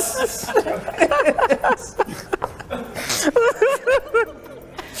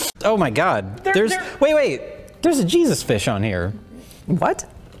 Oh my God! Wait! There's a Jesus fish on here. What?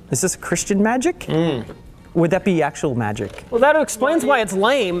 Is this Christian magic? Would that be actual magic? Well, that explains why it's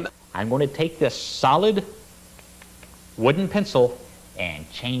lame. I'm going to take this solid wooden pencil and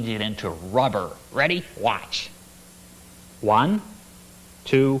change it into rubber. Ready? Watch. 1,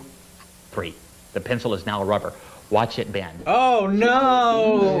 2, 3. The pencil is now rubber. Watch it bend. Oh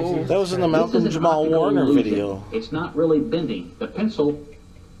no! That was in the Malcolm Jamal Warner video. It's not really bending. The pencil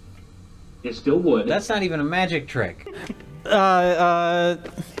is still wood. That's not even a magic trick. Do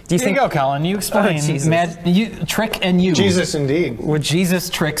you think? Go, Colin. You explain. Trick and you. Jesus, indeed. With Jesus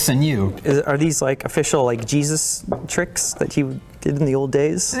tricks and you. Are these like official like Jesus tricks that he did in the old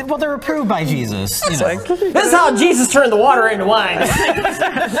days? Well, they're approved by Jesus. You know. Like, this is how Jesus turned the water into wine.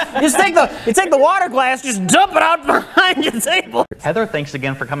 You take the water glass, just dump it out behind your table. Heather, thanks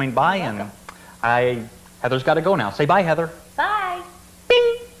again for coming by, and Heather's got to go now. Say bye, Heather. Bye.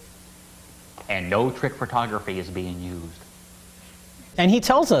 Bing. And no trick photography is being used. And he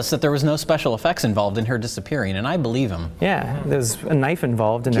tells us that there was no special effects involved in her disappearing, and I believe him. Yeah, there's a knife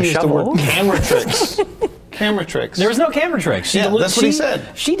involved and a He used the shovel. word camera tricks. Camera tricks. There was no camera tricks. Yeah, that's what he said.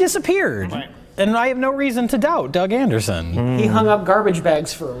 She disappeared. Right. And I have no reason to doubt Doug Anderson. He hung up garbage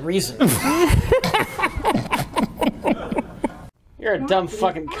bags for a reason. You're a dumb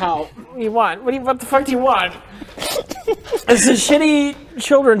fucking cow. What do you want? What the fuck do you want? It's a shitty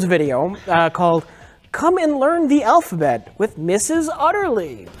children's video called "Come and Learn the Alphabet" with Mrs.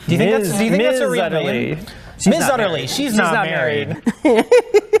 Utterly. Do you think that's a real Utterly. name? Ms. Utterly. She's not married.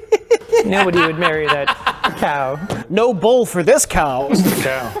 Nobody would marry that cow. No bull for this cow.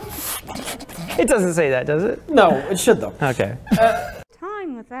 It doesn't say that, does it? No, it should though. Okay.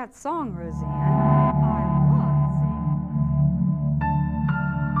 Time with that song, Roseanne.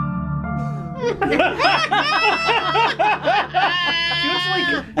 She looks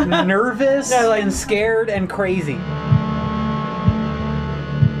like nervous and scared and crazy.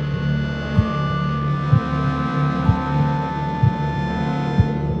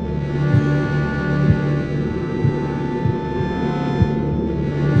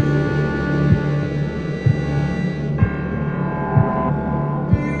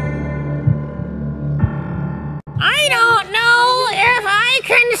 I don't know if I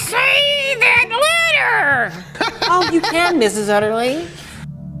can say that letter. Oh, you can, Mrs. Utterly.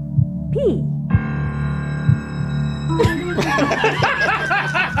 P.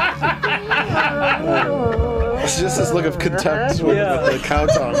 It's just this look of contempt with the cow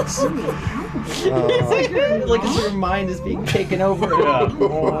tongues. Like as her mind is being taken over.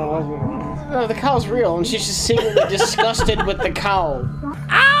 No, the cow's real, and she's just secretly disgusted with the cow.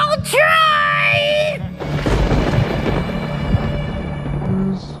 I'll try.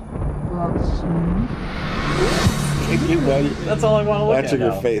 That's all I want to look Watching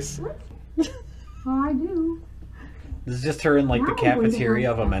at her face. I do. This is just her in like the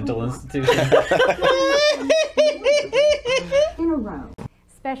cafeteria of a mental institution. In a row.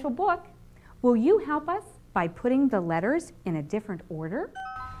 Special book. Will you help us by putting the letters in a different order?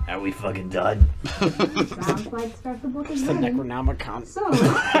 Are we fucking done? Sounds like special book is The ready. Necronomicon. So.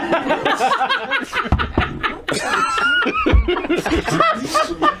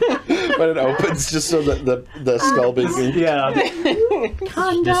 But it opens just so that the skull being. Yeah.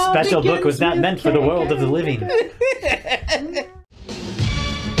 This special book was not meant for the world of the living.